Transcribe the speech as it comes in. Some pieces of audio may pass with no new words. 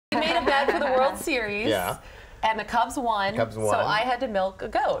We made a bet for the World Series. Yeah. And the Cubs won. So I had to milk a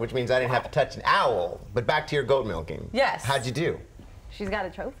goat. Which means I didn't have to touch an owl. But back to your goat milking. Yes. How'd you do? She's got a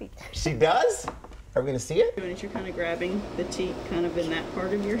trophy. She does? Are we going to see it? You're kind of grabbing the teat kind of in that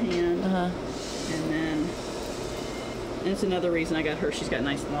part of your hand. And then, and it's another reason I got her. She's got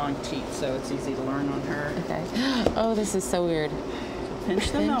nice long teeth, so it's easy to learn on her. Okay. Oh, this is so weird.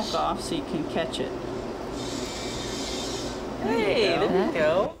 Pinch the milk off so you can catch it. Hey, there we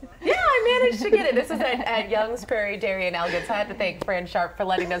go. Yeah, I managed to get it. This is at Young's Prairie Dairy in Elgin, so I had to thank Fran Sharp for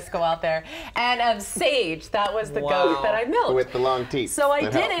letting us go out there. And Sage, that was the goat that I milked. With the long teeth. So I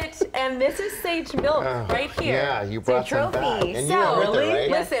did it, and this is Sage milk right here. Yeah, you brought some back. And you so, were with it, right?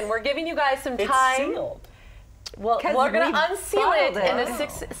 listen, we're giving you guys some time. It's sealed. Well, we're going to unseal it in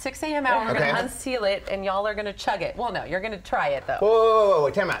the 6 a.m. hour. We're going to unseal it, and y'all are going to chug it. Well, no, you're going to try it, though. Whoa,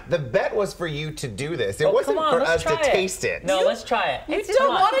 time out. The bet was for you to do this. It wasn't for us to taste it. No, let's try it. You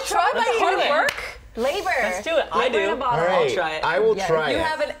don't want to try my hard work? Labor. Let's do it. I do. All right. I'll try it. I will try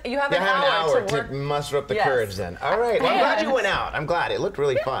it. You have an hour to work. muster up the courage then. All right. Well, I'm glad you went out. I'm glad. It looked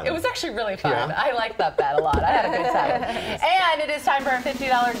really fun. It was actually really fun. I liked that bet a lot. I had a good time. And it is time for a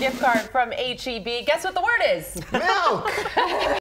 $50 gift card from HEB. Guess what the word is? Milk!